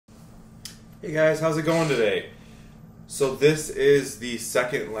Hey guys, how's it going today? So this is the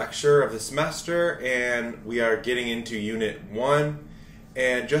second lecture of the semester and we are getting into Unit 1.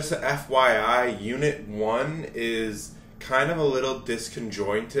 And just a FYI, Unit 1 is kind of a little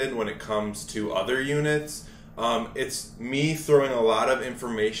disconjointed when it comes to other units. It's me throwing a lot of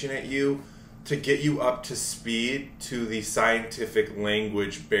information at you to get you up to speed to the scientific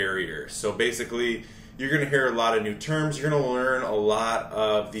language barrier. So basically, you're going to hear a lot of new terms. You're going to learn a lot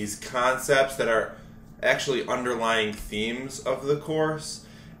of these concepts that are actually underlying themes of the course.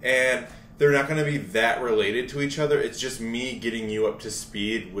 And they're not going to be that related to each other. It's just me getting you up to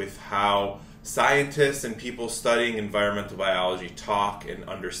speed with how scientists and people studying environmental biology talk and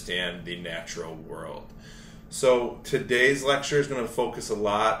understand the natural world. So today's lecture is going to focus a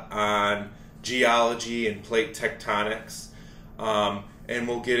lot on geology and plate tectonics. And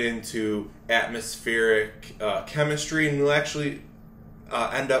we'll get into atmospheric chemistry, and we'll actually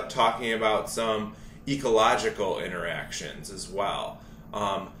end up talking about some ecological interactions as well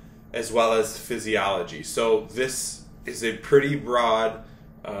as physiology. So this is a pretty broad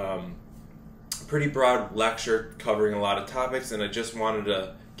lecture covering a lot of topics, and I just wanted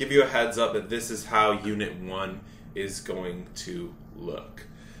to give you a heads up that this is how Unit 1 is going to look.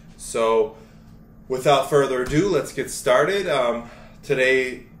 So without further ado, let's get started.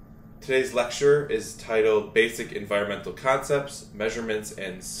 Today's lecture is titled Basic Environmental Concepts, Measurements,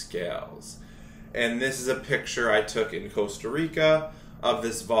 and Scales. And this is a picture I took in Costa Rica of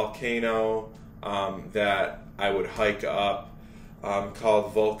this volcano that I would hike up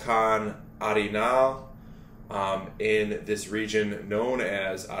called Volcan Arenal in this region known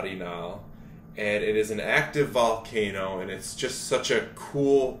as Arenal. And it is an active volcano, and it's just such a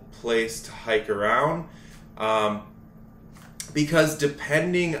cool place to hike around. Because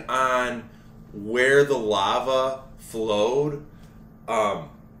depending on where the lava flowed out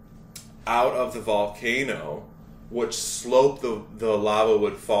of the volcano, which slope the lava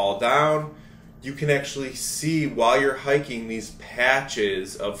would fall down, you can actually see while you're hiking these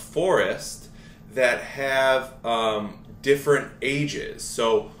patches of forest that have different ages.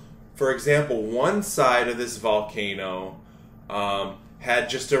 So, for example, one side of this volcano had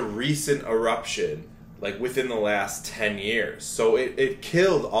just a recent eruption, like within the last 10 years. So it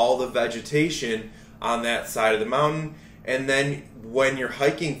killed all the vegetation on that side of the mountain, and then when you're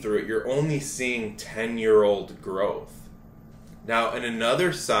hiking through it, you're only seeing 10-year-old growth. Now, in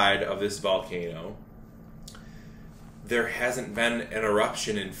another side of this volcano, there hasn't been an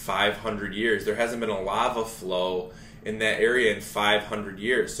eruption in 500 years. There hasn't been a lava flow in that area in 500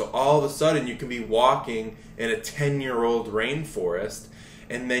 years. So all of a sudden, you can be walking in a 10-year-old rainforest,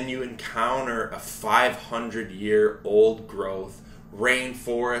 and then you encounter a 500-year-old growth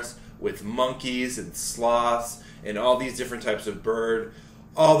rainforest with monkeys and sloths and all these different types of bird,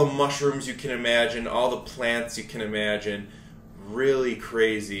 all the mushrooms you can imagine, all the plants you can imagine. Really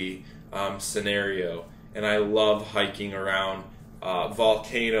crazy scenario. And I love hiking around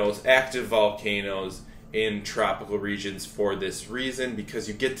volcanoes, active volcanoes in tropical regions for this reason, because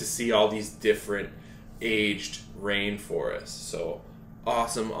you get to see all these different aged rainforests. So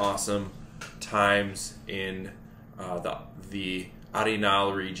awesome times in the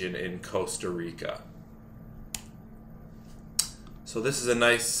Arenal region in Costa Rica. So this is a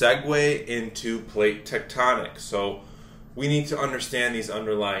nice segue into plate tectonics. So we need to understand these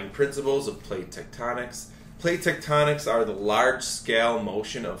underlying principles of plate tectonics. Plate tectonics are the large-scale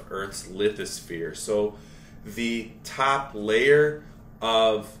motion of Earth's lithosphere. So the top layer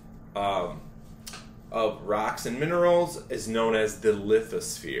of rocks and minerals is known as the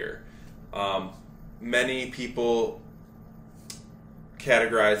lithosphere. Many people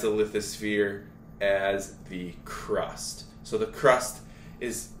categorize the lithosphere as the crust. So the crust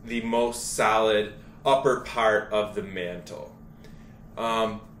is the most solid upper part of the mantle.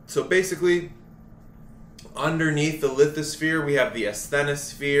 So basically, underneath the lithosphere, we have the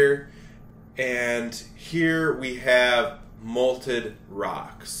asthenosphere, and here we have molten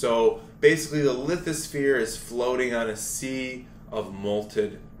rock. So basically, the lithosphere is floating on a sea of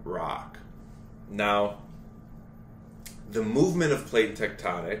molten rock. Now, the movement of plate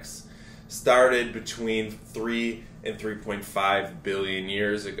tectonics started between 3 and 3.5 billion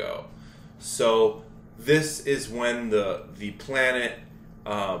years ago. So this is when the planet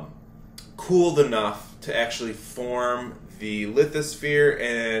cooled enough to actually form the lithosphere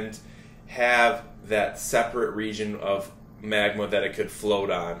and have that separate region of magma that it could float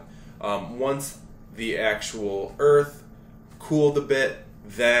on. Once the actual Earth cooled a bit,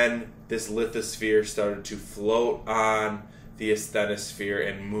 then this lithosphere started to float on the asthenosphere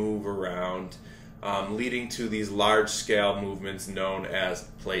and move around leading to these large-scale movements known as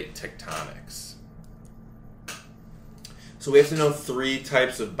plate tectonics. So we have to know 3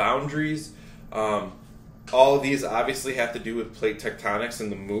 types of boundaries. All of these obviously have to do with plate tectonics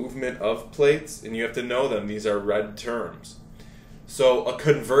and the movement of plates, and you have to know them. These are red terms. So a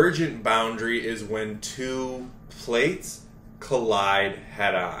convergent boundary is when 2 plates collide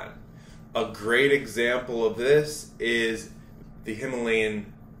head-on. A great example of this is the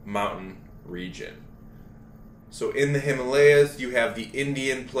Himalayan mountain region. So in the Himalayas, you have the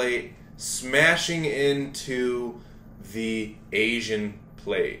Indian plate smashing into the Asian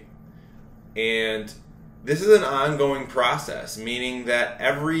plate. And this is an ongoing process, meaning that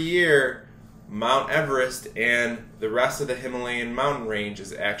every year Mount Everest and the rest of the Himalayan mountain range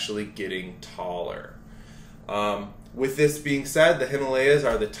is actually getting taller. With this being said, the Himalayas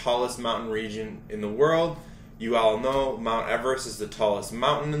are the tallest mountain region in the world. You all know Mount Everest is the tallest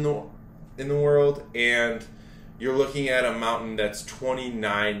mountain in the world, and you're looking at a mountain that's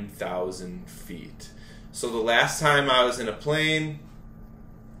 29,000 feet. So the last time I was in a plane,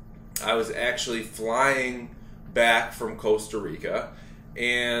 I was actually flying back from Costa Rica,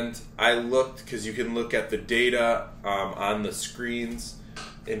 and I looked, because you can look at the data on the screens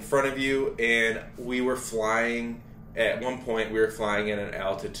in front of you, and we were flying, at one point we were flying at an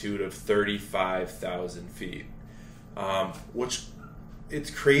altitude of 35,000 feet, which it's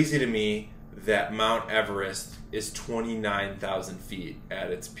crazy to me that Mount Everest is 29,000 feet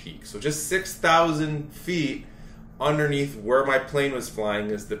at its peak. So just 6,000 feet underneath where my plane was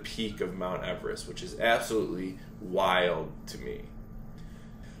flying is the peak of Mount Everest, which is absolutely wild to me.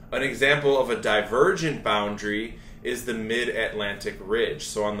 An example of a divergent boundary is the mid-Atlantic ridge.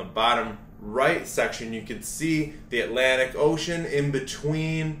 So on the bottom right section, you can see the Atlantic Ocean in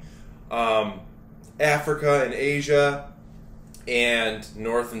between Africa and Asia, and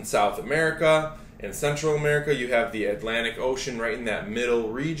North and South America. And Central America, you have the Atlantic Ocean right in that middle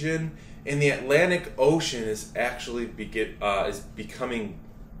region. And the Atlantic Ocean is actually becoming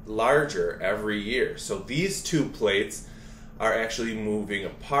larger every year. So these 2 plates are actually moving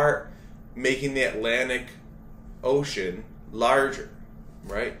apart, making the Atlantic Ocean larger,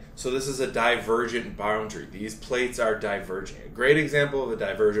 right? So this is a divergent boundary. These plates are diverging. A great example of a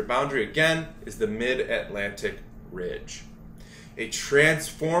divergent boundary, again, is the mid-Atlantic ridge. A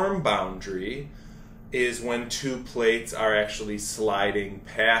transform boundary is when 2 plates are actually sliding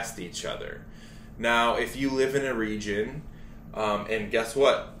past each other. Now, if you live in a region, and guess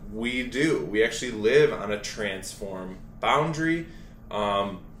what? We do. We actually live on a transform boundary.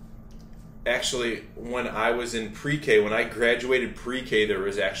 Actually, when I was in pre-K, when I graduated pre-K, there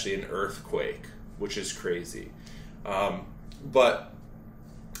was actually an earthquake, which is crazy. But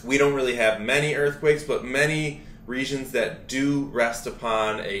we don't really have many earthquakes, but many regions that do rest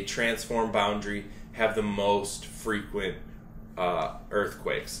upon a transform boundary have the most frequent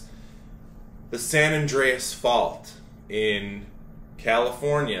earthquakes. The San Andreas Fault in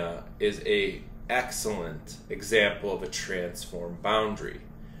California is an excellent example of a transform boundary.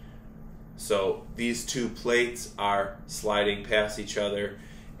 So these 2 plates are sliding past each other,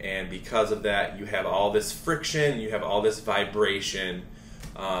 and because of that, you have all this friction, you have all this vibration.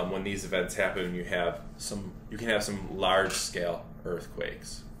 When these events happen, you can have some large-scale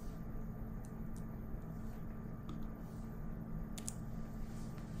earthquakes.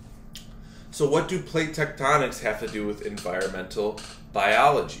 So what do plate tectonics have to do with environmental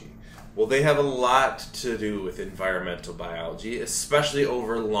biology? Well, they have a lot to do with environmental biology, especially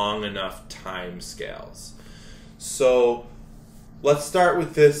over long enough time scales. So let's start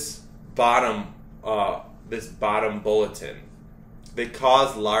with this bottom bulletin. They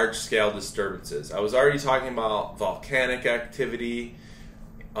cause large-scale disturbances. I was already talking about volcanic activity.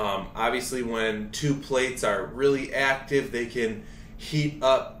 Obviously, when 2 plates are really active, they can heat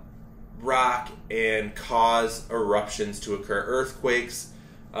up rock and cause eruptions to occur. Earthquakes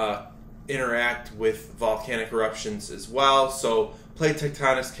interact with volcanic eruptions as well. So plate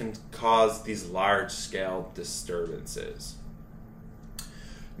tectonics can cause these large-scale disturbances.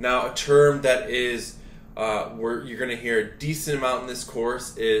 Now, a term that is where you're going to hear a decent amount in this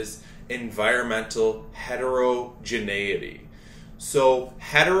course is environmental heterogeneity. So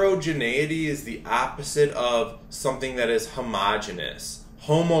heterogeneity is the opposite of something that is homogeneous.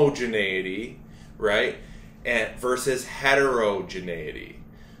 Homogeneity, right, versus heterogeneity.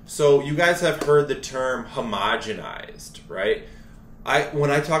 So you guys have heard the term homogenized, right? When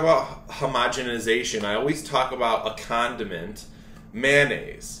I talk about homogenization, I always talk about a condiment,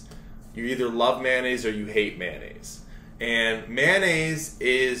 mayonnaise. You either love mayonnaise or you hate mayonnaise. And mayonnaise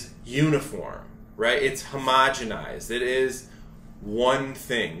is uniform, right? It's homogenized. It is one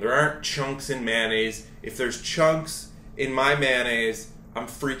thing. There aren't chunks in mayonnaise. If there's chunks in my mayonnaise, I'm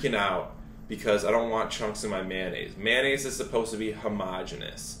freaking out because I don't want chunks in my mayonnaise. Mayonnaise is supposed to be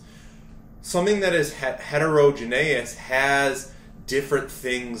homogeneous. Something that is heterogeneous has different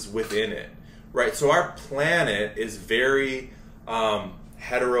things within it, right? So our planet is very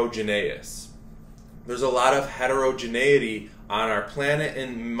heterogeneous. There's a lot of heterogeneity on our planet,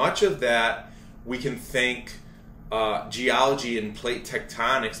 and much of that we can thank geology and plate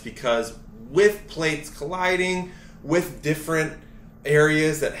tectonics, because with plates colliding with different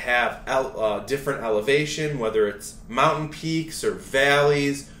areas that have different elevation, whether it's mountain peaks or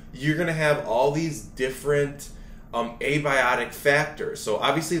valleys, you're going to have all these different abiotic factors. So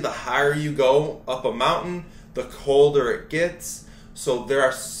obviously the higher you go up a mountain, the colder it gets. So there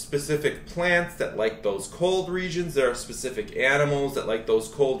are specific plants that like those cold regions. There are specific animals that like those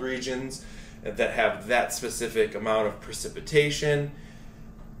cold regions that have that specific amount of precipitation.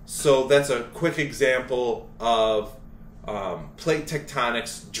 So that's a quick example of plate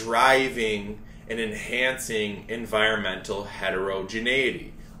tectonics driving and enhancing environmental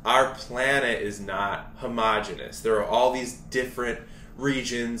heterogeneity. Our planet is not homogeneous. There are all these different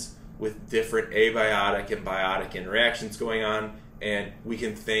regions with different abiotic and biotic interactions going on, and we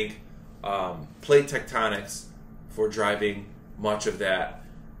can thank plate tectonics for driving much of that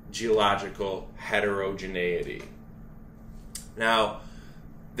geological heterogeneity. Now,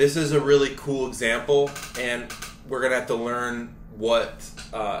 this is a really cool example, and we're going to have to learn what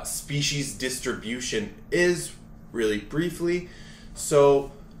species distribution is really briefly.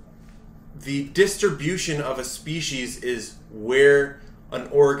 So the distribution of a species is where an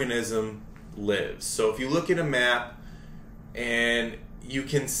organism lives. So if you look at a map and you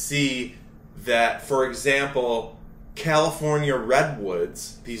can see that, for example, California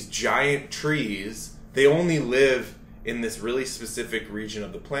redwoods, these giant trees, they only live in this really specific region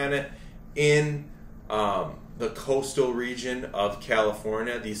of the planet, in the coastal region of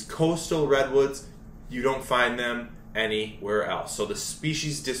California. These coastal redwoods, you don't find them anywhere else. So the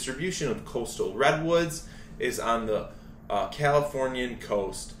species distribution of coastal redwoods is on the Californian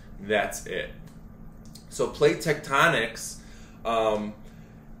coast. That's it. So plate tectonics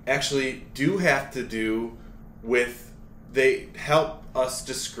actually do have to do with, they help us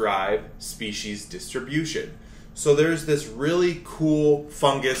describe species distribution. So there's this really cool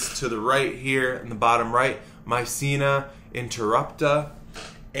fungus to the right here in the bottom right, Mycena interrupta,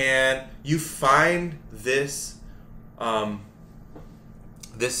 and you find this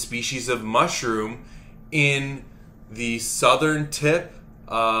this species of mushroom in the southern tip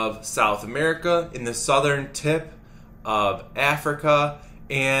of South America, in the southern tip of Africa,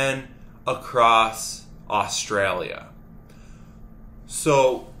 and across Australia.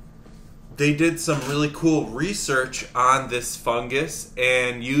 So they did some really cool research on this fungus,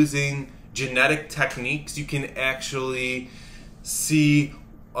 and using genetic techniques you can actually see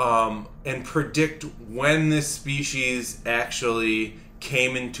and predict when this species actually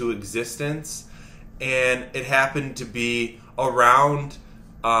came into existence. And it happened to be around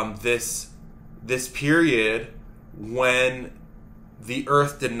this period when the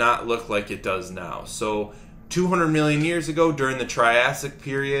Earth did not look like it does now. So 200 million years ago, during the Triassic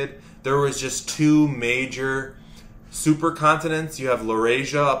period, there was just two major supercontinents. You have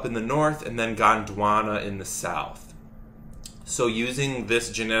Laurasia up in the north and then Gondwana in the south. So using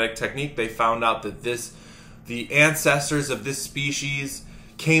this genetic technique, they found out that the ancestors of this species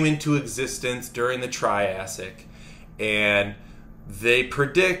came into existence during the Triassic, and they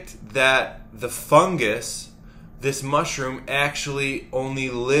predict that the fungus, this mushroom, actually only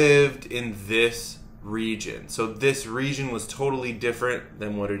lived in this region. So this region was totally different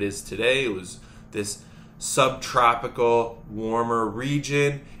than what it is today. It was this subtropical, warmer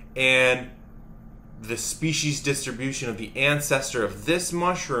region, and the species distribution of the ancestor of this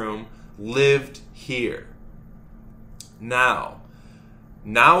mushroom lived here. Now,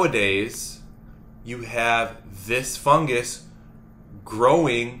 nowadays, you have this fungus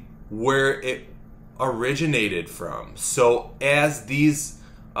growing where it originated from. So as these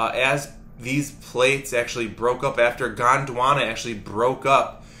plates actually broke up, after Gondwana actually broke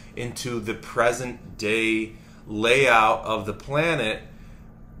up into the present day layout of the planet,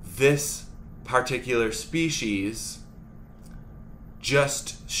 this particular species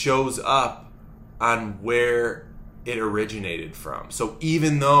just shows up on where it originated from. So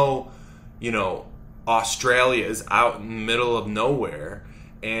even though, Australia is out in the middle of nowhere,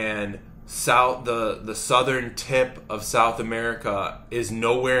 and the southern tip of South America is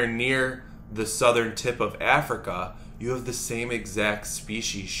nowhere near the southern tip of Africa, you have the same exact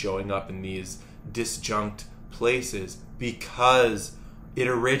species showing up in these disjunct places because it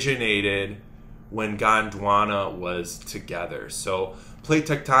originated when Gondwana was together. So plate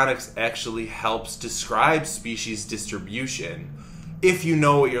tectonics actually helps describe species distribution. If you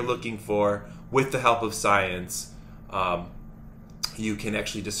know what you're looking for, with the help of science, you can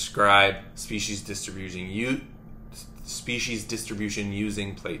actually describe species distribution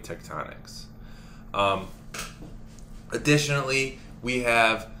using plate tectonics. Additionally, we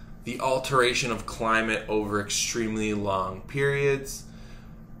have the alteration of climate over extremely long periods.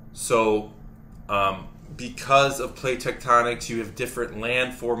 So because of plate tectonics, you have different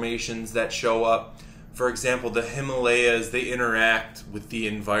land formations that show up. For example, the Himalayas, they interact with the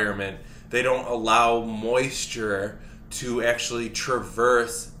environment. They don't allow moisture to actually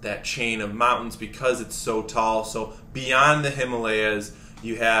traverse that chain of mountains because it's so tall. So beyond the Himalayas,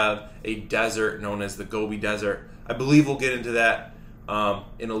 you have a desert known as the Gobi Desert. I believe we'll get into that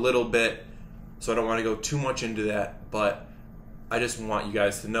in a little bit, so I don't want to go too much into that, but I just want you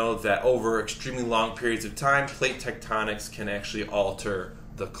guys to know that over extremely long periods of time, plate tectonics can actually alter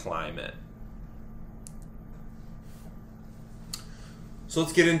the climate. So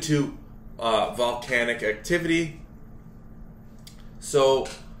let's get into volcanic activity. So,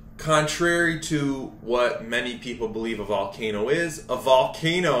 contrary to what many people believe a volcano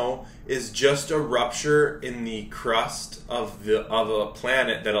is just a rupture in the crust of a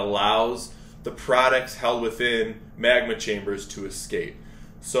planet that allows the products held within magma chambers to escape.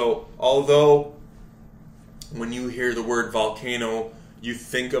 So, although when you hear the word volcano, you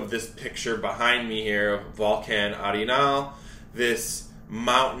think of this picture behind me here of Volcan Arenal, this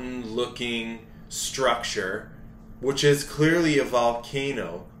mountain-looking structure, which is clearly a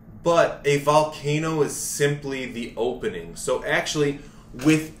volcano, but a volcano is simply the opening. So actually,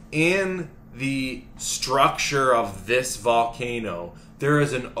 within the structure of this volcano, there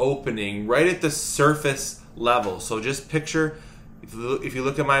is an opening right at the surface level. So just picture, if you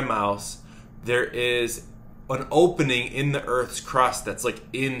look at my mouse, there is an opening in the Earth's crust that's like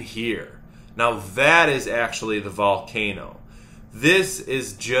in here. Now that is actually the volcano. This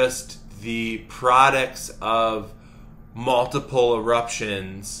is just the products of multiple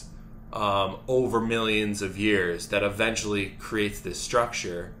eruptions over millions of years that eventually creates this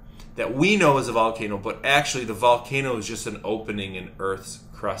structure that we know as a volcano, but actually the volcano is just an opening in Earth's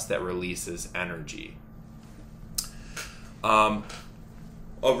crust that releases energy. A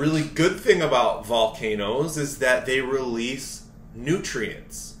really good thing about volcanoes is that they release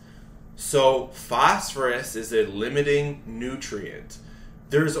nutrients. So phosphorus is a limiting nutrient.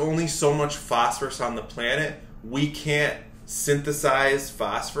 There's only so much phosphorus on the planet. We can't synthesize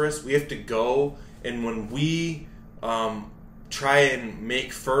phosphorus. We have to go, and when we try and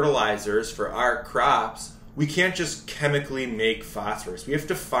make fertilizers for our crops, we can't just chemically make phosphorus. We have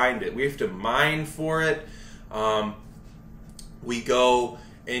to find it. We have to mine for it. We go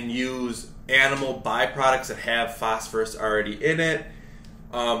and use animal byproducts that have phosphorus already in it.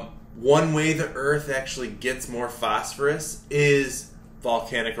 One way the Earth actually gets more phosphorus is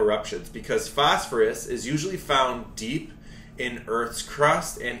volcanic eruptions, because phosphorus is usually found deep in Earth's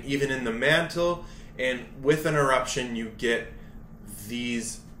crust and even in the mantle, and with an eruption you get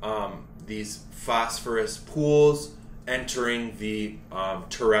these phosphorus pools entering the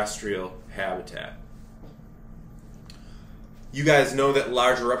terrestrial habitat. You guys know that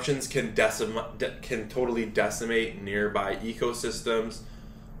large eruptions can totally decimate nearby ecosystems.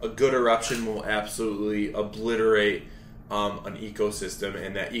 A good eruption will absolutely obliterate an ecosystem,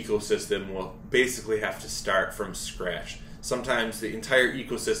 and that ecosystem will basically have to start from scratch. Sometimes the entire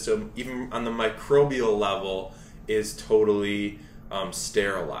ecosystem, even on the microbial level, is totally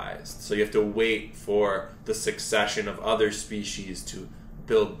sterilized. So you have to wait for the succession of other species to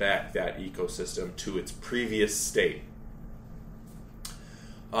build back that ecosystem to its previous state.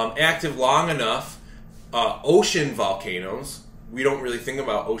 Active long enough, ocean volcanoes, we don't really think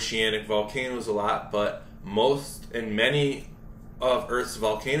about oceanic volcanoes a lot, but most and many of Earth's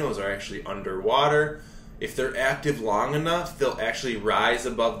volcanoes are actually underwater. If they're active long enough, they'll actually rise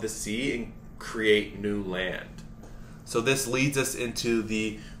above the sea and create new land. So this leads us into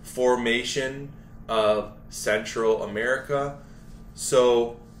the formation of Central America.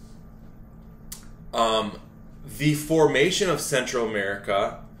 So the formation of Central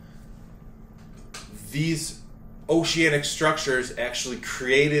America, these oceanic structures actually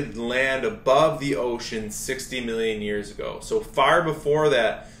created land above the ocean 60 million years ago. So far before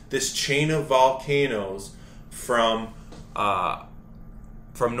that, this chain of volcanoes from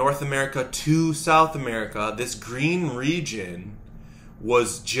North America to South America, this green region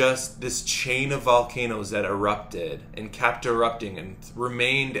was just this chain of volcanoes that erupted and kept erupting and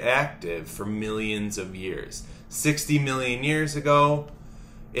remained active for millions of years. 60 million years ago,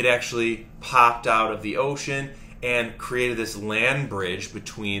 it actually popped out of the ocean and created this land bridge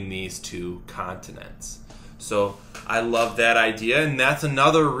between these two continents. So I love that idea, and that's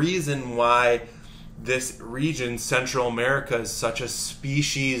another reason why this region, Central America, is such a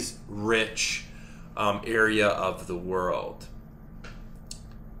species-rich area of the world.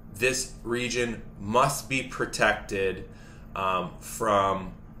 This region must be protected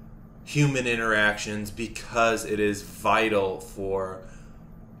from human interactions because it is vital for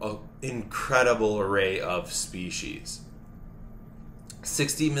an incredible array of species.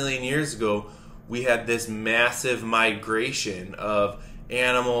 60 million years ago, we had this massive migration of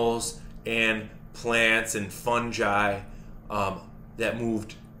animals and plants and fungi that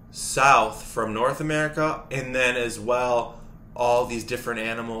moved south from North America, and then as well all these different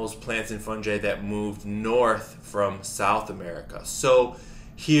animals, plants, and fungi that moved north from South America. So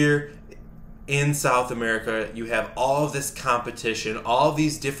here in South America, you have all of this competition, all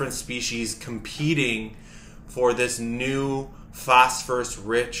these different species competing for this new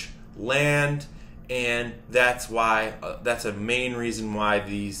phosphorus-rich land, and that's why that's a main reason why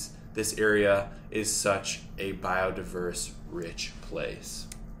this area is such a biodiverse, rich place.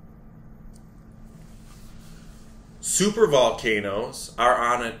 Supervolcanoes are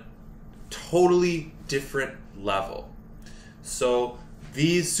on a totally different level. So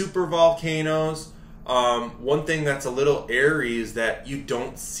these supervolcanoes, one thing that's a little airy is that you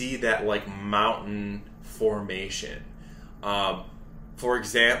don't see that like mountain formation. For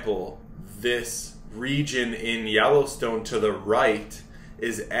example, this region in Yellowstone to the right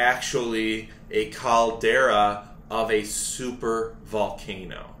is actually a caldera of a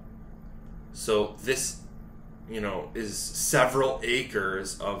supervolcano. So this, is several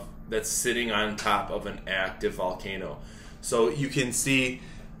acres of that's sitting on top of an active volcano. So you can see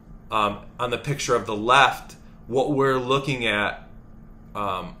on the picture of the left, what we're looking at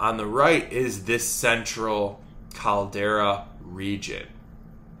on the right is this central caldera region.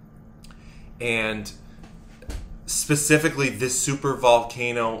 And specifically this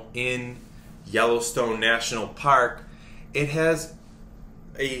supervolcano in Yellowstone National Park, it has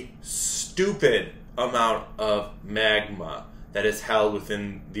a stupid amount of magma that is held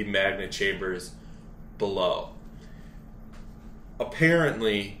within the magma chambers below.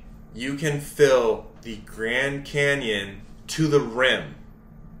 Apparently, you can fill the Grand Canyon to the rim.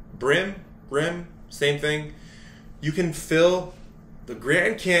 Rim, same thing. You can fill the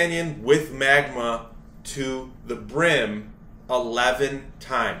Grand Canyon with magma to the brim 11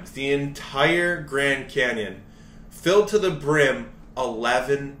 times. The entire Grand Canyon filled to the brim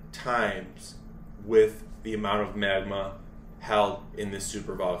 11 times with the amount of magma held in this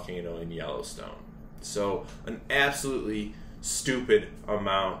supervolcano in Yellowstone. So an absolutely stupid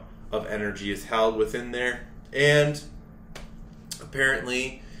amount of energy is held within there, and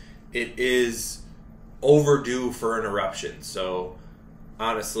apparently it is overdue for an eruption. So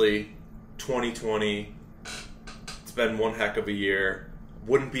honestly, 2020, it's been one heck of a year.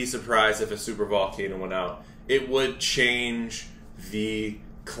 Wouldn't be surprised if a supervolcano went out. It would change the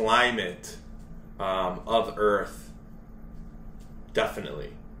climate of Earth, definitely.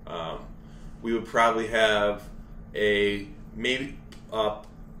 We would probably have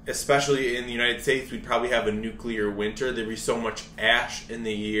especially in the United States, we'd probably have a nuclear winter. There'd be so much ash in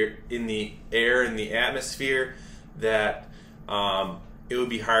the air, in the atmosphere, that it would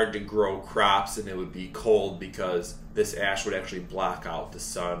be hard to grow crops, and it would be cold because this ash would actually block out the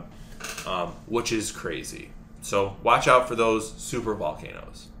sun, which is crazy. So watch out for those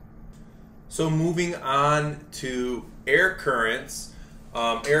supervolcanoes. So moving on to air currents.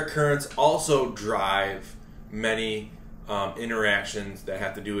 Air currents also drive many interactions that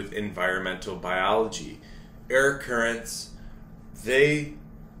have to do with environmental biology. Air currents, they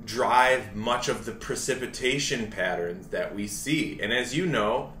drive much of the precipitation patterns that we see. And as you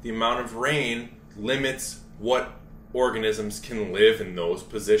know, the amount of rain limits what organisms can live in those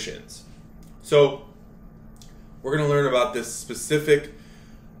positions. So we're going to learn about this specific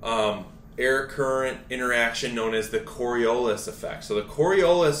air current interaction known as the Coriolis effect. So the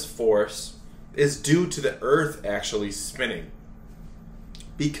Coriolis force is due to the Earth actually spinning.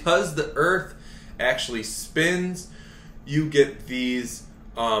 Because the Earth actually spins, you get these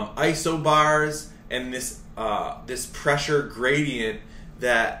isobars and this pressure gradient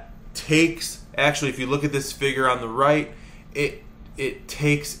that takes, actually if you look at this figure on the right, it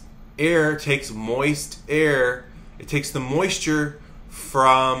takes air, takes moist air, it takes the moisture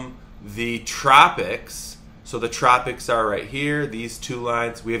from the tropics, So the tropics are right here, these two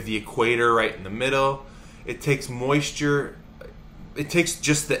lines. We have the equator right in the middle. It takes moisture, it takes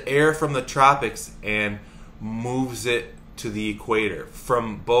just the air from the tropics and moves it to the equator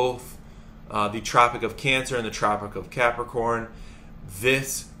from both the Tropic of Cancer and the Tropic of Capricorn.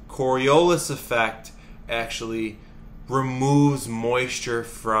 This Coriolis effect actually removes moisture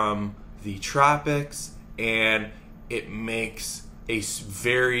from the tropics, and it makes a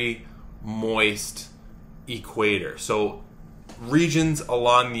very moist equator. So regions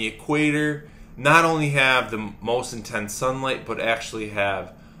along the equator not only have the most intense sunlight, but actually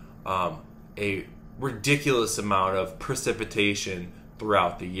have a ridiculous amount of precipitation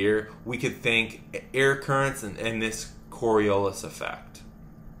throughout the year. We could thank air currents and this Coriolis effect.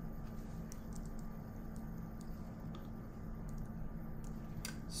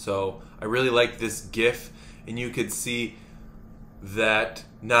 So I really like this GIF, and you could see that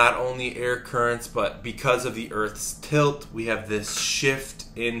not only air currents, but because of the Earth's tilt, we have this shift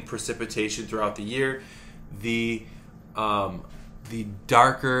in precipitation throughout the year. The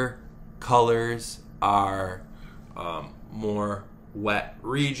darker colors are more wet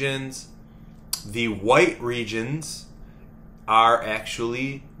regions. The white regions are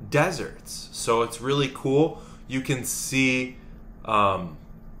actually deserts. So it's really cool. You can see, I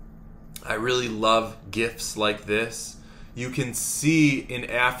really love GIFs like this. You can see in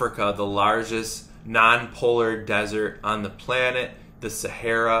Africa the largest non-polar desert on the planet, the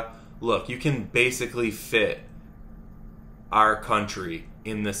Sahara. Look, you can basically fit our country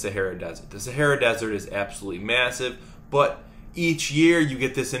in the Sahara Desert. The Sahara Desert is absolutely massive, but each year you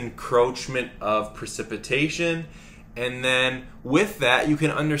get this encroachment of precipitation, and then with that you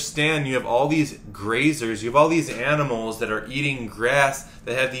can understand you have all these grazers, you have all these animals that are eating grass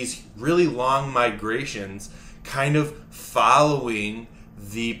that have these really long migrations kind of following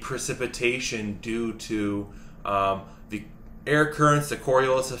the precipitation due to the air currents, the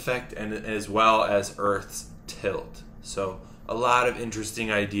Coriolis effect, and as well as Earth's tilt. So a lot of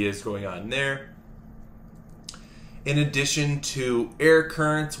interesting ideas going on there. In addition to air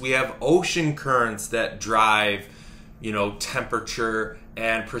currents, we have ocean currents that drive, temperature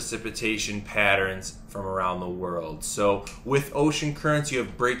and precipitation patterns from around the world. So with ocean currents, you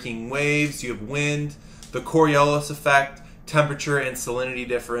have breaking waves, you have wind, the Coriolis effect, temperature and salinity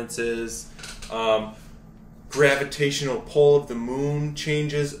differences, gravitational pull of the moon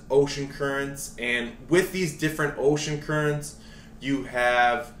changes ocean currents, and with these different ocean currents, you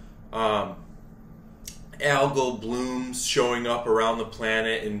have algal blooms showing up around the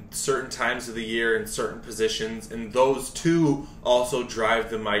planet in certain times of the year in certain positions, and those too also drive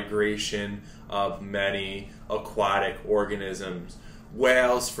the migration of many aquatic organisms.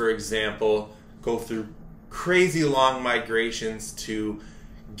 Whales, for example, go through crazy long migrations to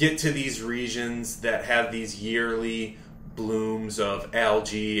get to these regions that have these yearly blooms of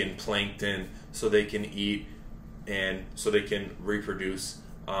algae and plankton so they can eat and so they can reproduce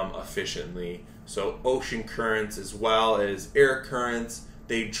efficiently. So ocean currents as well as air currents,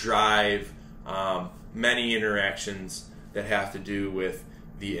 they drive many interactions that have to do with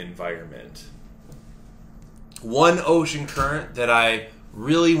the environment. One ocean current that I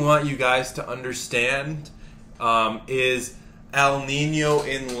really want you guys to understand is El Nino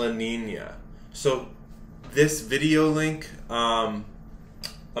and La Nina. So this video link, I'm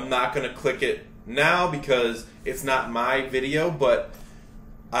not going to click it now because it's not my video, but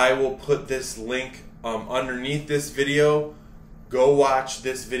I will put this link underneath this video. Go watch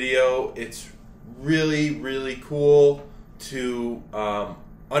this video. It's really, really cool to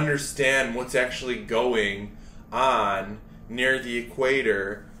understand what's actually going on near the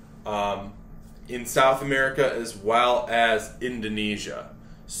equator in South America as well as Indonesia.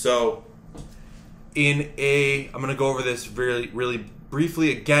 So I'm going to go over this really, really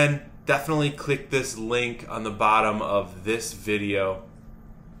briefly. Again, definitely click this link on the bottom of this video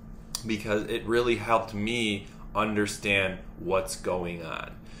because it really helped me understand what's going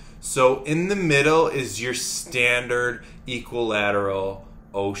on. So in the middle is your standard equilateral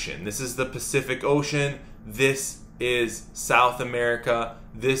ocean. This is the Pacific Ocean. This is South America.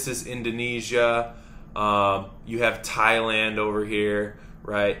 This is Indonesia. You have Thailand over here,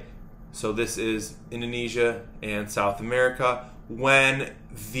 right? So this is Indonesia and South America. When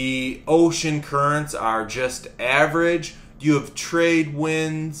the ocean currents are just average, you have trade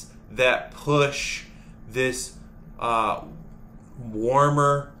winds that push this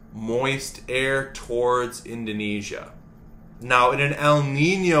warmer, moist air towards Indonesia. Now, in an El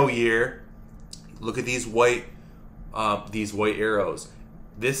Nino year, look at these white arrows.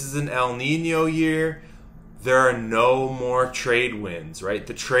 This is an El Nino year. There are no more trade winds, right?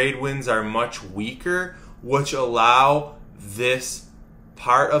 The trade winds are much weaker. which allow this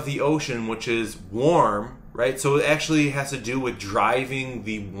part of the ocean, which is warm, right? So it actually has to do with driving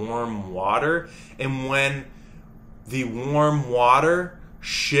the warm water. And when the warm water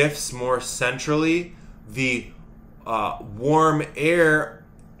shifts more centrally, the warm air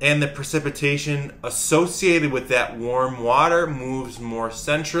and the precipitation associated with that warm water moves more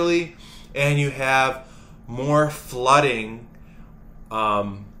centrally, and you have more flooding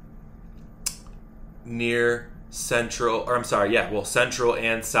near Central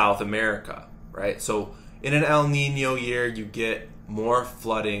and South America, right? So in an El Nino year, you get more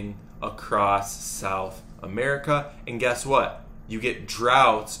flooding across South America, and guess what? You get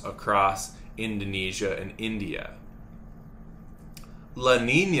droughts across Indonesia and India. La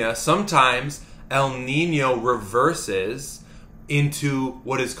Nina, sometimes El Nino reverses into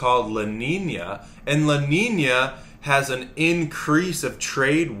what is called La Nina, and La Nina has an increase of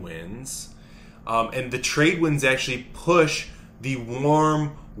trade winds, and the trade winds actually push the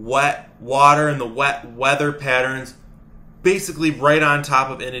warm, wet water and the wet weather patterns basically right on top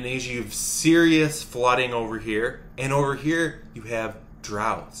of Indonesia. You have serious flooding over here, and over here you have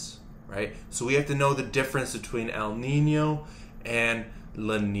droughts, right? So we have to know the difference between El Nino and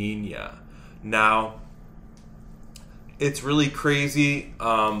La Nina. Now, it's really crazy.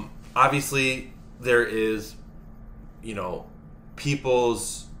 Obviously, there is,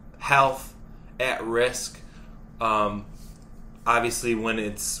 people's health at risk. Obviously,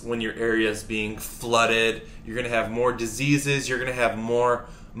 when your area is being flooded, you're going to have more diseases. You're going to have more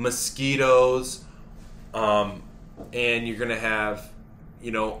mosquitoes, and you're going to have,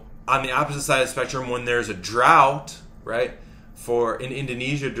 on the opposite side of the spectrum, when there's a drought, right? In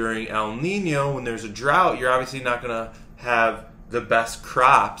Indonesia during El Nino, when there's a drought, you're obviously not going to have the best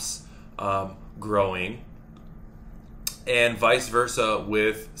crops growing, and vice versa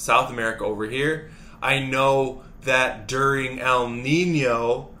with South America over here. I know that during El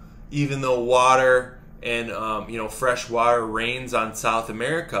Nino, even though water and fresh water rains on South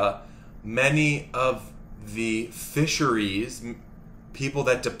America, many of the fisheries, people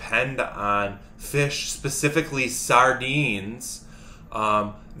that depend on fish, specifically sardines,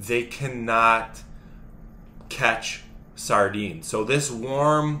 they cannot catch sardines. So this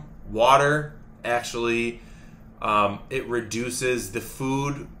warm water actually it reduces the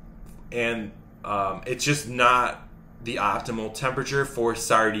food, and it's just not the optimal temperature for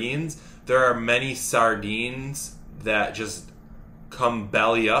sardines. There are many sardines that just come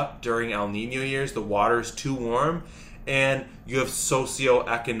belly up during El Nino years. The water is too warm, and you have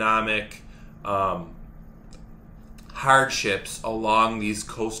socioeconomic hardships along these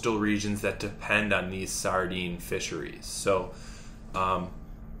coastal regions that depend on these sardine fisheries. So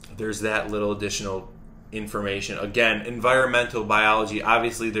there's that little additional information. Again, environmental biology,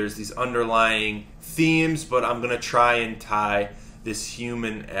 obviously there's these underlying themes, but I'm going to try and tie this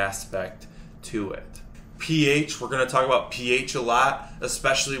human aspect to it. pH, we're going to talk about pH a lot,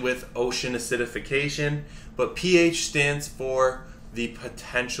 especially with ocean acidification, but pH stands for the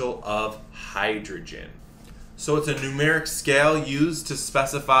potential of hydrogen. So it's a numeric scale used to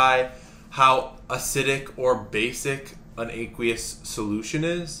specify how acidic or basic an aqueous solution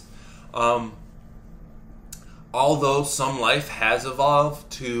is. Although some life has evolved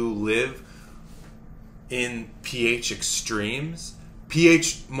to live in pH extremes,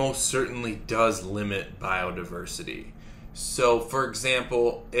 pH most certainly does limit biodiversity. So, for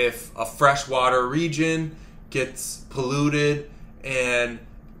example, if a freshwater region gets polluted and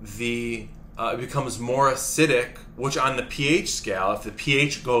it becomes more acidic, which on the pH scale, if the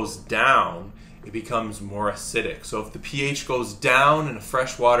pH goes down, it becomes more acidic. So if the pH goes down in a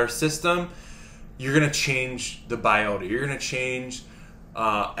freshwater system, you're going to change the biota. You're going to change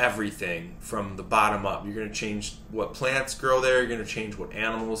everything from the bottom up. You're going to change what plants grow there. You're going to change what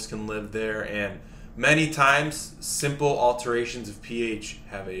animals can live there. And many times, simple alterations of pH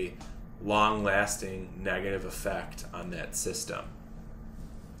have a long-lasting negative effect on that system.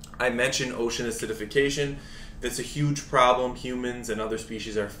 I mentioned ocean acidification. That's a huge problem humans and other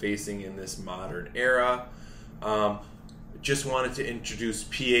species are facing in this modern era. Just wanted to introduce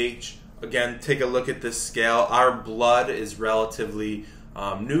pH. Again, take a look at this scale. Our blood is relatively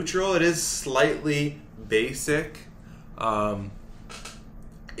neutral. It is slightly basic.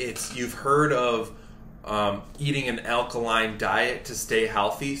 You've heard of eating an alkaline diet to stay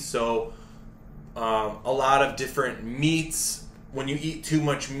healthy. So a lot of different meats. When you eat too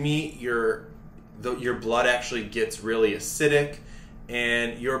much meat, your blood actually gets really acidic,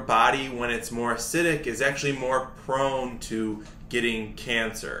 and your body, when it's more acidic, is actually more prone to getting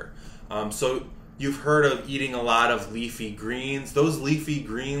cancer. So You've heard of eating a lot of leafy greens. Those leafy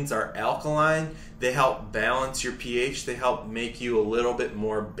greens are alkaline. They help balance your pH. They help make you a little bit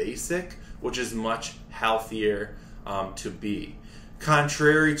more basic, which is much healthier to be.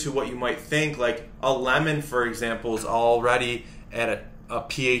 Contrary to what you might think, like a lemon, for example, is already at a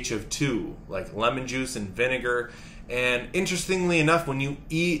pH of 2, like lemon juice and vinegar. And interestingly enough, when you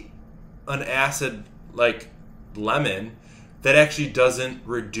eat an acid like lemon, that actually doesn't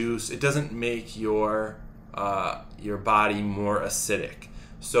reduce, it doesn't make your body more acidic.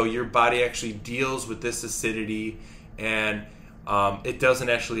 So your body actually deals with this acidity, and it doesn't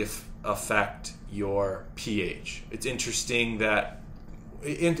actually affect your pH. It's interesting to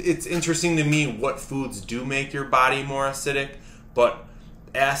me what foods do make your body more acidic, but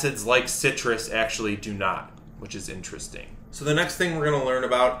acids like citrus actually do not, which is interesting. So the next thing we're going to learn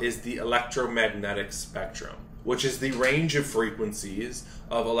about is the electromagnetic spectrum, which is the range of frequencies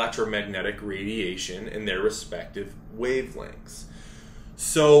of electromagnetic radiation in their respective wavelengths.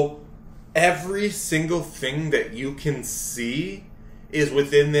 So every single thing that you can see is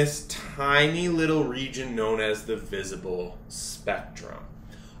within this tiny little region known as the visible spectrum.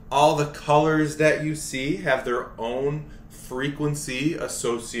 All the colors that you see have their own frequency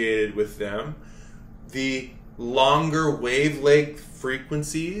associated with them. The longer wavelength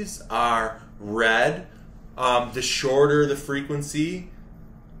frequencies are red. The shorter the frequency,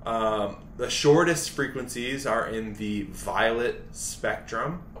 the shortest frequencies are in the violet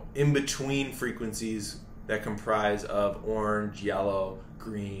spectrum. In between frequencies that comprise of orange, yellow,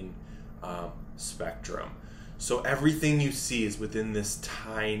 green spectrum. So everything you see is within this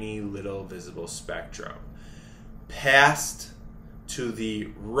tiny little visible spectrum. Past to the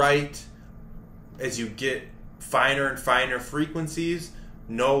right, as you get finer and finer frequencies,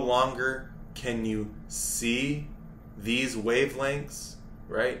 no longer can you see these wavelengths,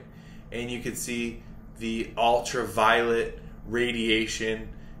 right? And you can see the ultraviolet radiation.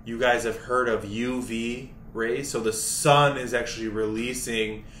 You guys have heard of UV rays. So the sun is actually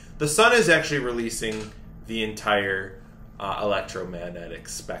releasing the entire electromagnetic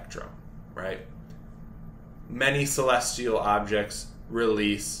spectrum, right? Many celestial objects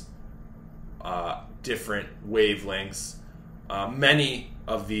release different wavelengths, many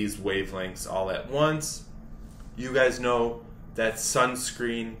of these wavelengths all at once. You guys know that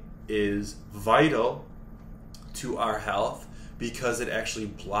sunscreen is vital to our health because it actually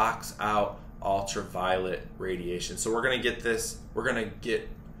blocks out ultraviolet radiation. So we're going to get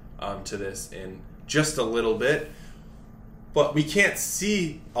to this in just a little bit. But we can't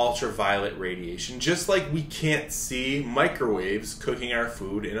see ultraviolet radiation, just like we can't see microwaves cooking our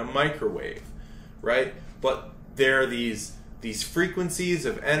food in a microwave, right? But there are these frequencies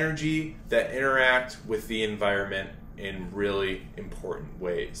of energy that interact with the environment in really important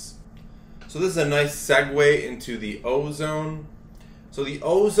ways. So this is a nice segue into the ozone. So the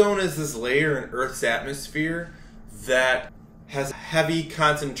ozone is this layer in Earth's atmosphere that has a heavy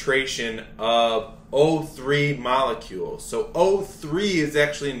concentration of O3 molecules. So O3 is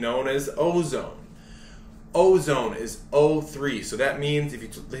actually known as ozone. Ozone is O3. So that means if you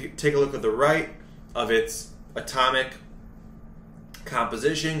take a look at the right of its atomic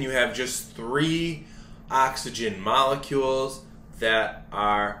composition, you have just 3 oxygen molecules that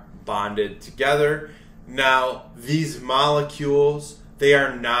are bonded together. Now, these molecules, they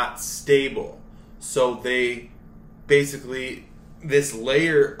are not stable. So they basically, this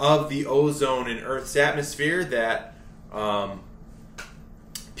layer of the ozone in Earth's atmosphere that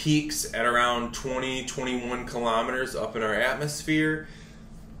peaks at around 20-21 kilometers up in our atmosphere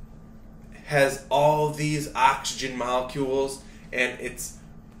has all these oxygen molecules, and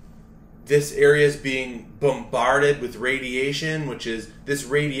this area is being bombarded with radiation, which is this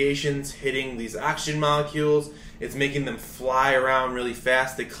radiation's hitting these oxygen molecules. It's making them fly around really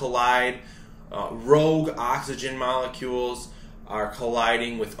fast. They collide. Rogue oxygen molecules are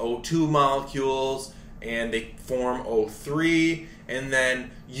colliding with O2 molecules, and they form O3. And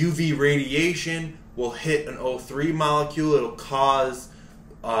then UV radiation will hit an O3 molecule. It'll cause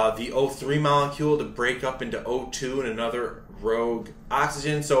the O3 molecule to break up into O2 and another rogue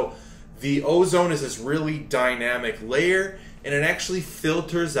oxygen. So the ozone is this really dynamic layer, and it actually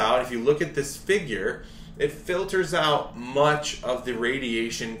filters out, if you look at this figure, it filters out much of the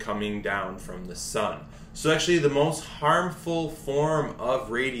radiation coming down from the sun. So actually the most harmful form of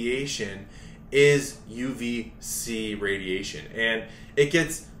radiation is UVC radiation, and it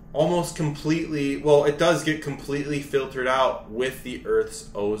gets almost completely, well, it does get completely filtered out with the Earth's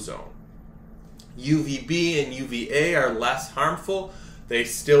ozone. UVB and UVA are less harmful. They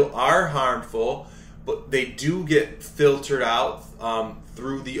still are harmful, but they do get filtered out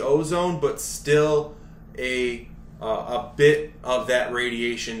through the ozone, but still a bit of that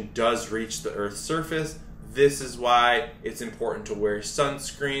radiation does reach the Earth's surface. This is why it's important to wear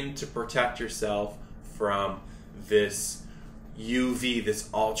sunscreen to protect yourself from this UV, this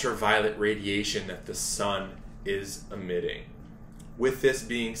ultraviolet radiation that the sun is emitting. With this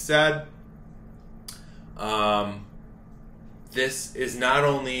being said, this is not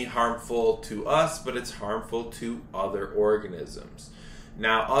only harmful to us, but it's harmful to other organisms.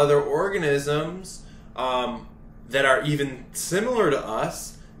 Now, other organisms that are even similar to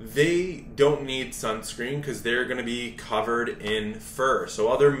us, they don't need sunscreen because they're going to be covered in fur. So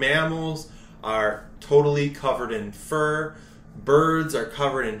other mammals are totally covered in fur. Birds are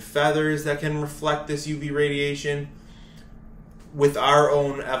covered in feathers that can reflect this UV radiation. With our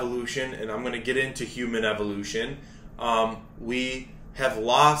own evolution, and I'm going to get into human evolution, we have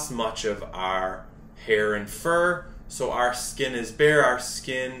lost much of our hair and fur, so our skin is bare. Our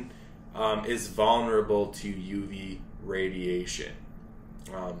skin is vulnerable to UV radiation,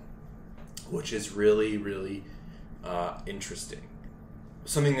 which is really, really interesting.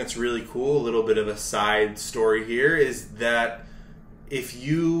 Something that's really cool, a little bit of a side story here, is that if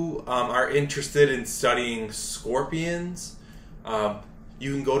you are interested in studying scorpions,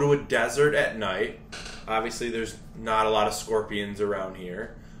 you can go to a desert at night. Obviously, there's not a lot of scorpions around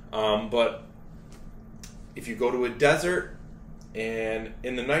here, but if you go to a desert and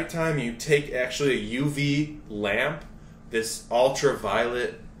in the nighttime you take actually a UV lamp, this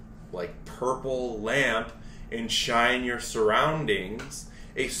ultraviolet, like purple lamp, and shine your surroundings,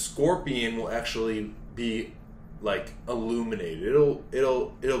 a scorpion will actually be like illuminated.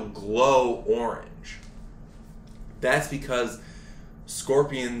 It'll glow orange. That's because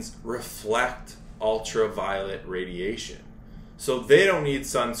scorpions reflect ultraviolet radiation. So they don't need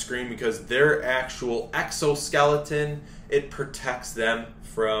sunscreen because their actual exoskeleton, it protects them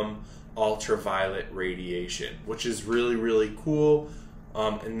from ultraviolet radiation, which is really, really cool.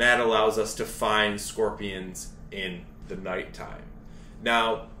 And that allows us to find scorpions in the nighttime.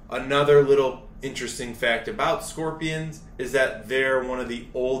 Now, another little interesting fact about scorpions is that they're one of the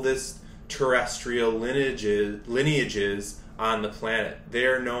oldest terrestrial lineages on the planet. They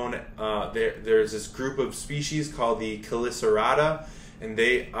are known, there's this group of species called the Chelicerata, and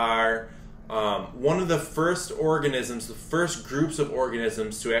they are one of the first organisms, the first groups of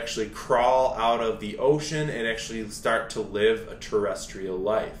organisms to actually crawl out of the ocean and actually start to live a terrestrial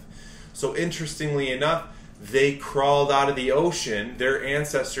life. So interestingly enough, they crawled out of the ocean, their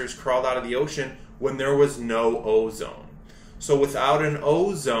ancestors crawled out of the ocean when there was no ozone. So without an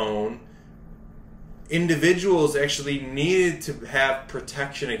ozone, individuals actually needed to have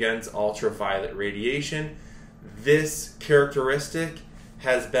protection against ultraviolet radiation. This characteristic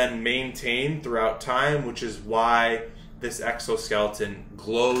has been maintained throughout time, which is why this exoskeleton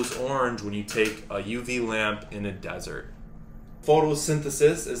glows orange when you take a UV lamp in a desert.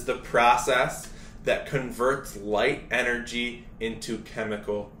 Photosynthesis is the process that converts light energy into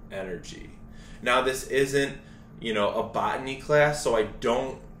chemical energy. Now, this isn't, a botany class, so I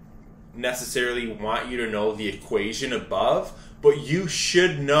don't necessarily want you to know the equation above, but you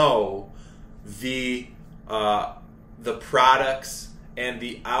should know the products and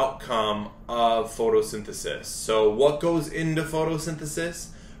the outcome of photosynthesis. So what goes into photosynthesis?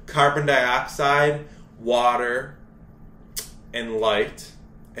 Carbon dioxide, water, and light.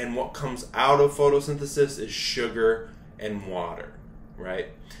 And what comes out of photosynthesis is sugar and water, right?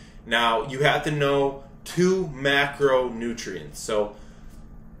 Now, you have to know two macronutrients. So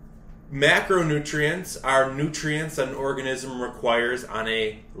macronutrients are nutrients that an organism requires on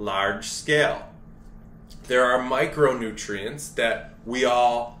a large scale. There are micronutrients that we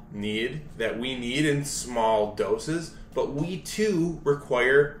all need, that we need in small doses, but we too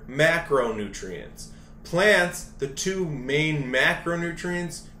require macronutrients. Plants, the two main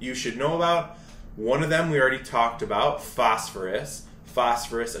macronutrients you should know about, one of them we already talked about, phosphorus.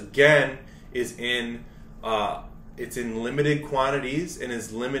 Phosphorus, again, is in it's in limited quantities and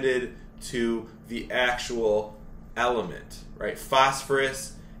is limited to the actual element, right?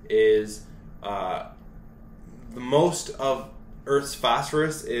 Phosphorus is the most of Earth's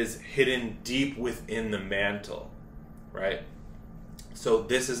phosphorus is hidden deep within the mantle, right? So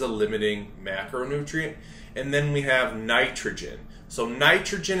this is a limiting macronutrient. And then we have nitrogen. So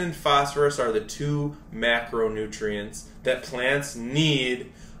nitrogen and phosphorus are the two macronutrients that plants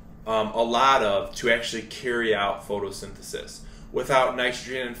need a lot of to actually carry out photosynthesis. Without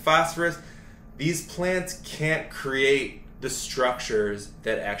nitrogen and phosphorus, these plants can't create the structures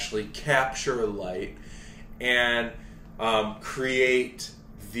that actually capture light and create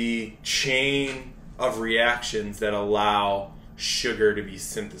the chain of reactions that allow sugar to be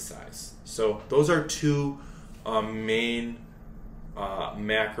synthesized. So those are two main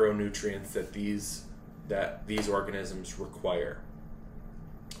macronutrients that these organisms require.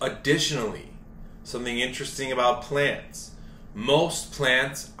 Additionally, something interesting about plants. Most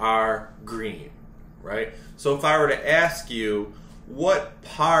plants are green, right? So if I were to ask you, what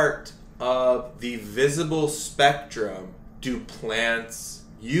part of the visible spectrum do plants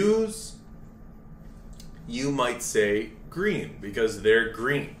use? You might say green, because they're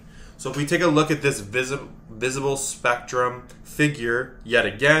green. So if we take a look at this visible spectrum figure, yet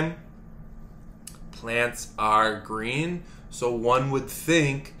again, plants are green, so one would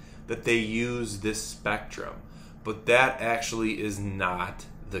think that they use this spectrum, but that actually is not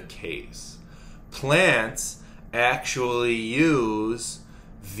the case. Plants actually use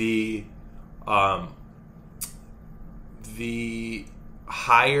the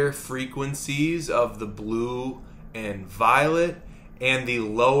higher frequencies of the blue and violet and the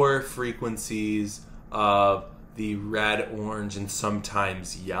lower frequencies of the red, orange, and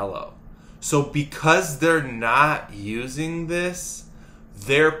sometimes yellow. So because they're not using this,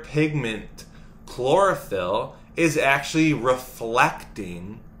 their pigment chlorophyll is actually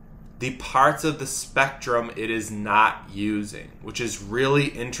reflecting the parts of the spectrum it is not using, which is really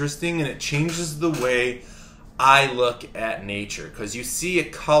interesting, and it changes the way I look at nature, because you see a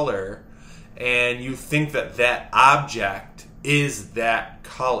color and you think that that object is that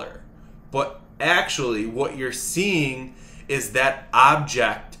color, but actually what you're seeing is that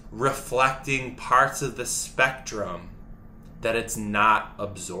object reflecting parts of the spectrum that it's not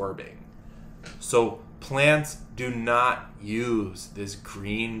absorbing. So plants do not use this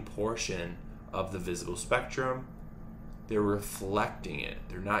green portion of the visible spectrum. They're reflecting it.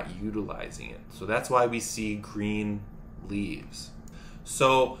 They're not utilizing it. So that's why we see green leaves.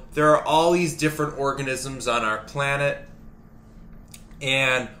 So there are all these different organisms on our planet,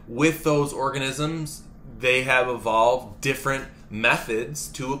 and with those organisms, they have evolved different methods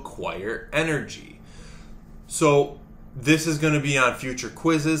to acquire energy. So this is going to be on future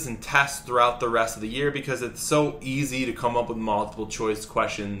quizzes and tests throughout the rest of the year, because it's so easy to come up with multiple choice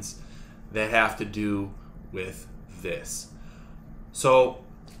questions that have to do with this. So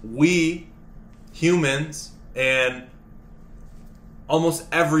we, humans, and almost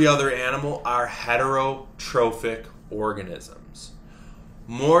every other animal are heterotrophic organisms.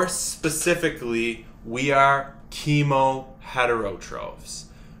 More specifically, we are chemoheterotrophs,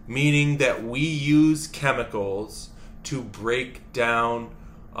 meaning that we use chemicals to break down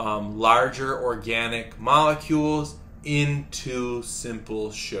larger organic molecules into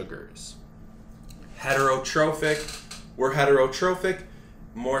simple sugars. Heterotrophic, we're heterotrophic.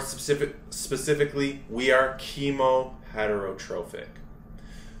 More specifically, we are chemoheterotrophic.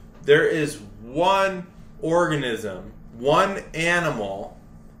 There is one organism, one animal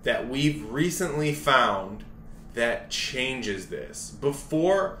that we've recently found that changes this.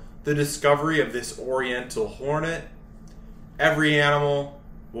 Before the discovery of this oriental hornet, every animal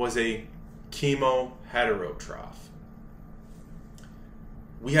was a chemoheterotroph.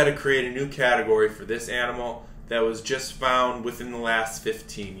 We had to create a new category for this animal that was just found within the last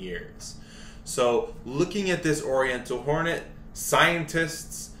 15 years. So looking at this oriental hornet,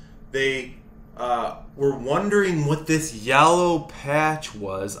 scientists, they were wondering what this yellow patch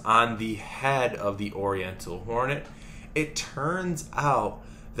was on the head of the oriental hornet. It turns out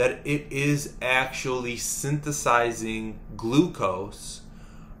that it is actually synthesizing glucose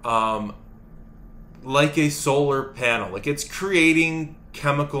like a solar panel. Like, it's creating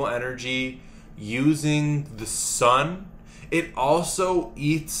chemical energy using the sun. It also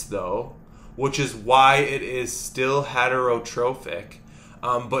eats, though, which is why it is still heterotrophic.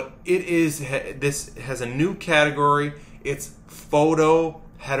 But this has a new category. It's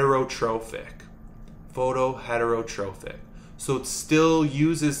photoheterotrophic. Photoheterotrophic. So it still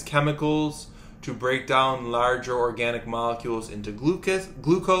uses chemicals to break down larger organic molecules into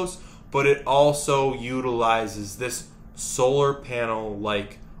glucose, but it also utilizes this solar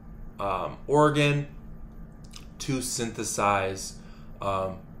panel-like organ to synthesize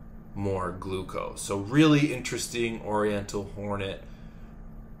more glucose. So really interesting oriental hornet.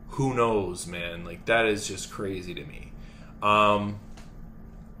 Who knows, man? Like, that is just crazy to me.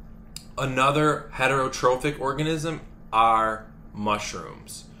 Another heterotrophic organism are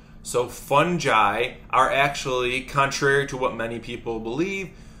mushrooms. So fungi are actually, contrary to what many people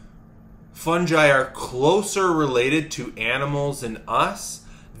believe, fungi are closer related to animals and us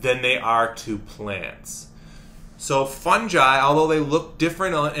than they are to plants. So fungi, although they look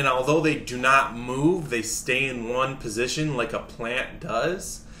different and although they do not move, they stay in one position like a plant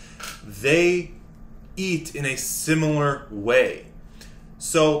does, they eat in a similar way.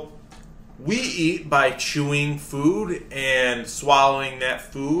 So we eat by chewing food and swallowing that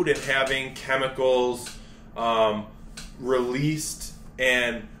food and having chemicals released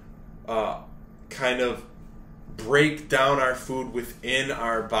and kind of break down our food within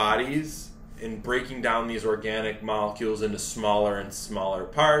our bodies, and breaking down these organic molecules into smaller and smaller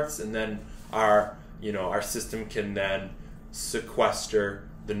parts, and then our system can then sequester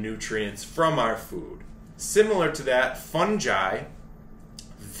the nutrients from our food. Similar to that, fungi,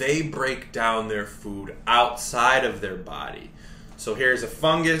 they break down their food outside of their body. So here's a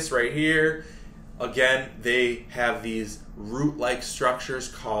fungus right here. Again, they have these root-like structures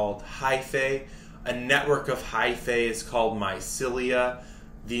called hyphae. A network of hyphae is called mycelia.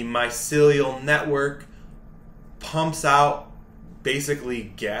 The mycelial network pumps out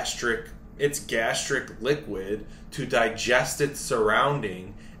basically gastric liquid to digest its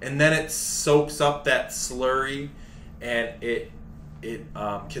surrounding, and then it soaks up that slurry, and it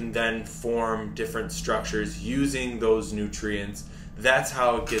can then form different structures using those nutrients. That's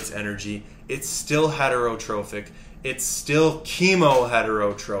how it gets energy. It's still heterotrophic. It's still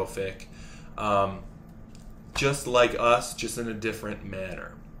chemoheterotrophic. Just like us, just in a different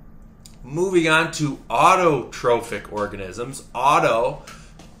manner. Moving on to autotrophic organisms. Auto,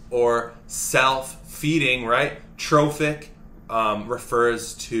 or self-feeding, right? Trophic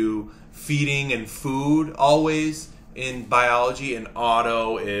refers to feeding and food always in biology, and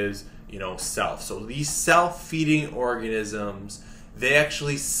auto is, self. So these self-feeding organisms, they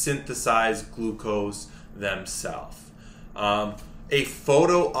actually synthesize glucose themselves. A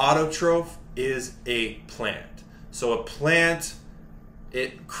photoautotroph is a plant. So a plant,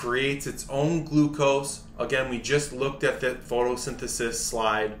 it creates its own glucose. Again, we just looked at the photosynthesis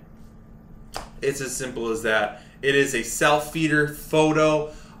slide. It's as simple as that. It is a self-feeder.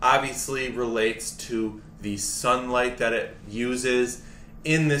 Photo obviously relates to the sunlight that it uses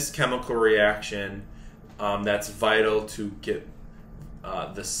in this chemical reaction. That's vital to get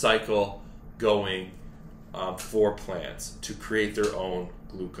the cycle going for plants to create their own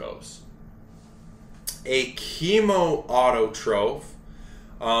glucose. A chemoautotroph,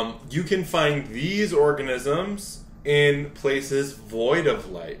 you can find these organisms in places void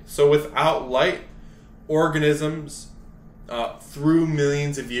of light. So without light, organisms through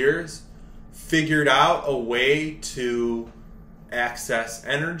millions of years figured out a way to access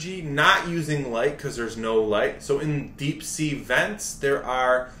energy, not using light because there's no light. So in deep sea vents, there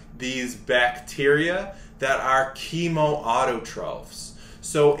are these bacteria that are chemoautotrophs.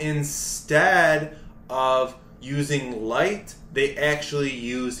 So instead of using light, they actually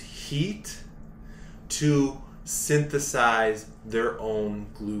use heat to synthesize their own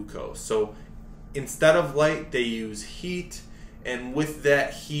glucose. So instead of light, they use heat, and with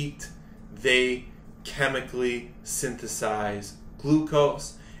that heat, they chemically synthesize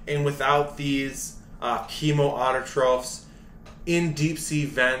glucose. And without these chemoautotrophs in deep sea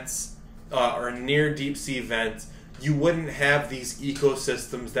vents or near deep sea vents, you wouldn't have these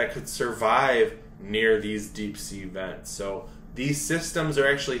ecosystems that could survive near these deep sea vents. So these systems are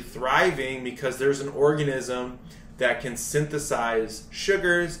actually thriving because there's an organism that can synthesize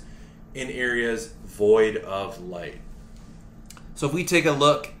sugars in areas void of light. So if we take a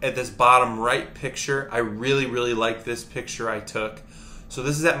look at this bottom right picture, I really like this picture I took. So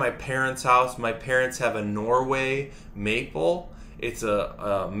this is at my parents' house. My parents have a Norway maple. It's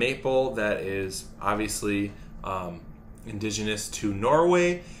a maple that is obviously indigenous to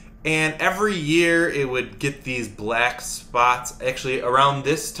Norway. And every year it would get these black spots. Actually, around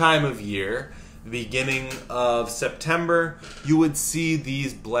this time of year, the beginning of September, you would see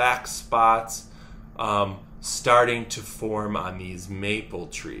these black spots starting to form on these maple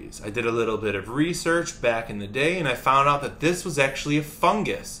trees. I did a little bit of research back in the day, and I found out that this was actually a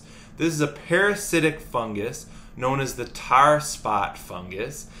fungus. This is a parasitic fungus known as the tar spot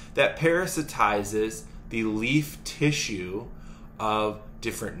fungus that parasitizes the leaf tissue of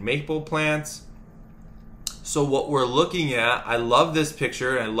different maple plants. So what we're looking at, I love this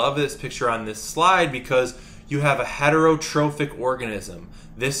picture, and I love this picture on this slide because you have a heterotrophic organism.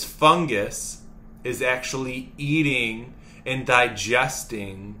 This fungus is actually eating and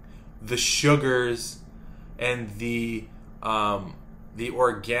digesting the sugars and the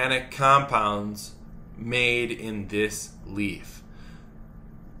organic compounds made in this leaf.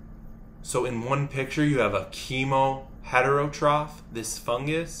 So in one picture you have a chemoheterotroph, this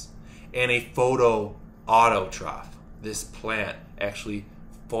fungus, and a photoautotroph, this plant actually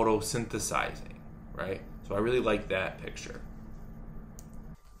photosynthesizing, right? So I really like that picture.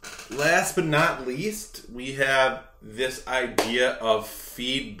 Last but not least, we have this idea of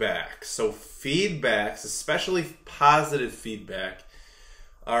feedback. So feedbacks, especially positive feedback,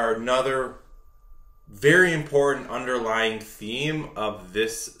 are another very important underlying theme of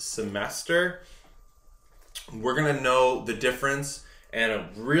this semester. We're going to know the difference and a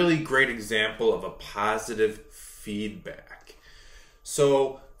really great example of a positive feedback.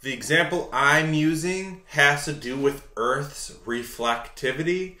 So the example I'm using has to do with Earth's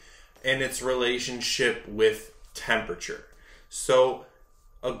reflectivity and its relationship with temperature. So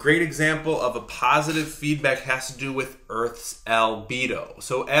a great example of a positive feedback has to do with Earth's albedo.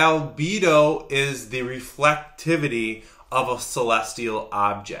 So albedo is the reflectivity of a celestial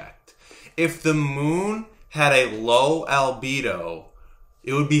object. If the moon had a low albedo,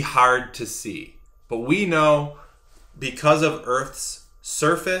 it would be hard to see. But we know because of Earth's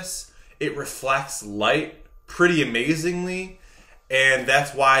surface, it reflects light pretty amazingly. And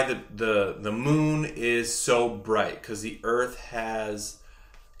that's why the moon is so bright, because the Earth has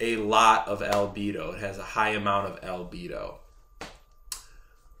a lot of albedo. It has a high amount of albedo.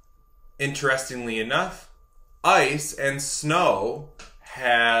 Interestingly enough, ice and snow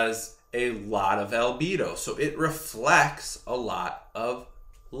has a lot of albedo. So it reflects a lot of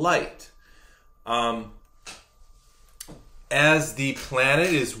light. As the planet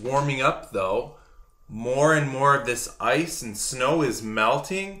is warming up, though, more and more of this ice and snow is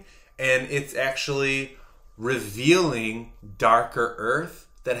melting, and it's actually revealing darker Earth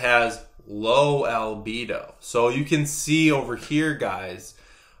that has low albedo. So you can see over here, guys,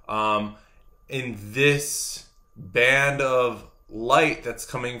 in this band of light that's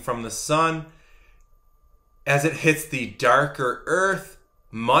coming from the sun, as it hits the darker Earth,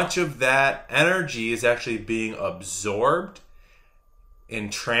 much of that energy is actually being absorbed and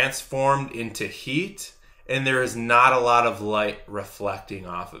transformed into heat, and there is not a lot of light reflecting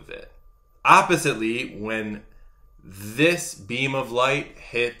off of it. Oppositely, when this beam of light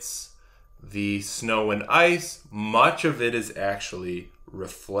hits the snow and ice, much of it is actually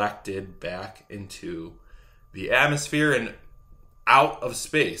reflected back into the atmosphere and out of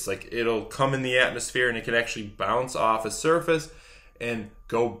space. Like, it'll come in the atmosphere and it can actually bounce off a surface and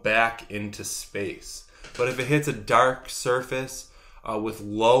go back into space. But if it hits a dark surface with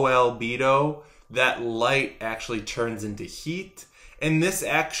low albedo, that light actually turns into heat, and this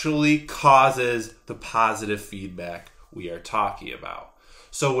actually causes the positive feedback we are talking about.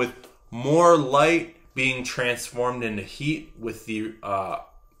 So with more light being transformed into heat with the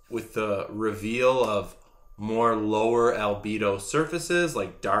reveal of more lower albedo surfaces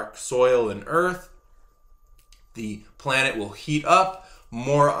like dark soil and Earth, the planet will heat up,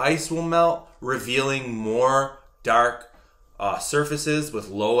 more ice will melt, revealing more dark surfaces with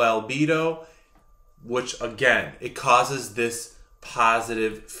low albedo, which again, it causes this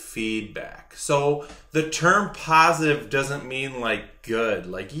positive feedback. So the term positive doesn't mean like good,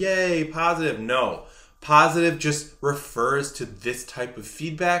 like yay, positive. No, positive just refers to this type of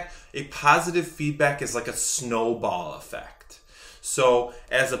feedback. A positive feedback is like a snowball effect. So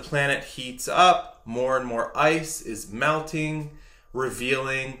as the planet heats up, more and more ice is melting,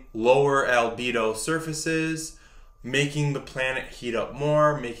 revealing lower albedo surfaces, making the planet heat up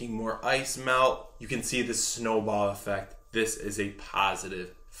more, making more ice melt. You can see the snowball effect. This is a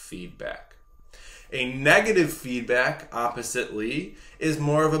positive feedback. A negative feedback, oppositely, is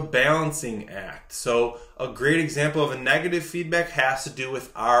more of a balancing act. So a great example of a negative feedback has to do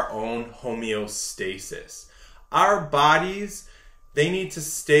with our own homeostasis. Our bodies, they need to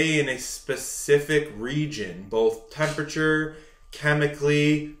stay in a specific region, both temperature,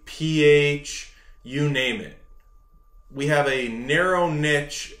 chemically, pH, you name it. We have a narrow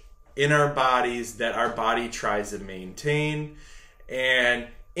niche in our bodies that our body tries to maintain, and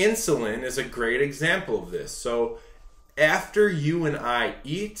insulin is a great example of this. So after you and I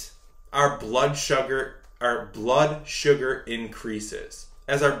eat, our blood sugar increases.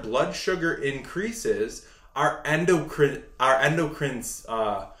 As our blood sugar increases, our endocrine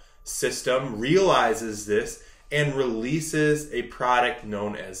system realizes this and releases a product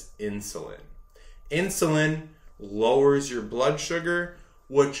known as insulin. Insulin lowers your blood sugar,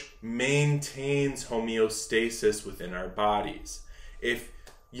 which maintains homeostasis within our bodies. If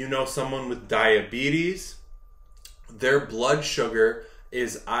you know someone with diabetes, their blood sugar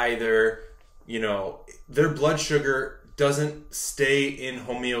is either, their blood sugar doesn't stay in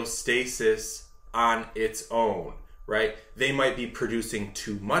homeostasis on its own, right? They might be producing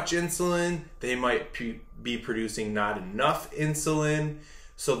too much insulin. They might be producing not enough insulin.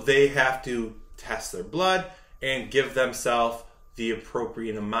 So they have to test their blood and give themselves the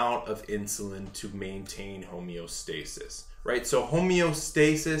appropriate amount of insulin to maintain homeostasis, right? So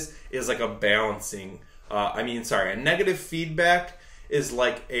homeostasis is like a balancing A negative feedback is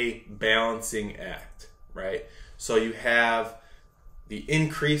like a balancing act, right? So you have the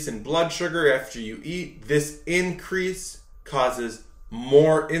increase in blood sugar after you eat. This increase causes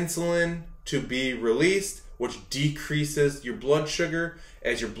more insulin to be released, which decreases your blood sugar.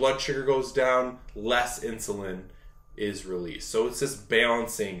 As your blood sugar goes down, less insulin is released. So it's this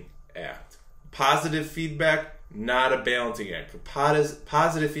balancing act. Positive feedback, not a balancing act.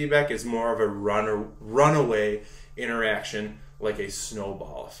 Positive feedback is more of a runaway interaction, like a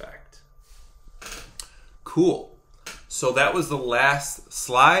snowball effect. Cool. So that was the last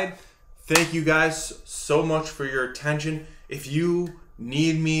slide. Thank you guys so much for your attention. If you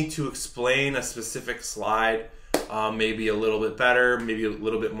need me to explain a specific slide, maybe a little bit better, maybe a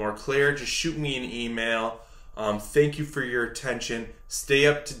little bit more clear, just shoot me an email. Thank you for your attention. Stay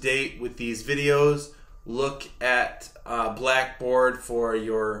up to date with these videos. Look at Blackboard for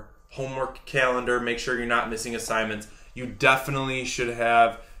your homework calendar. Make sure you're not missing assignments. You definitely should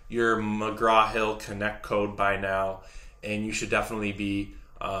have your McGraw-Hill Connect code by now, and you should definitely be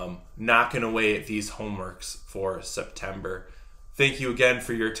knocking away at these homeworks for September. Thank you again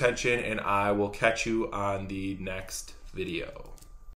for your attention, and I will catch you on the next video.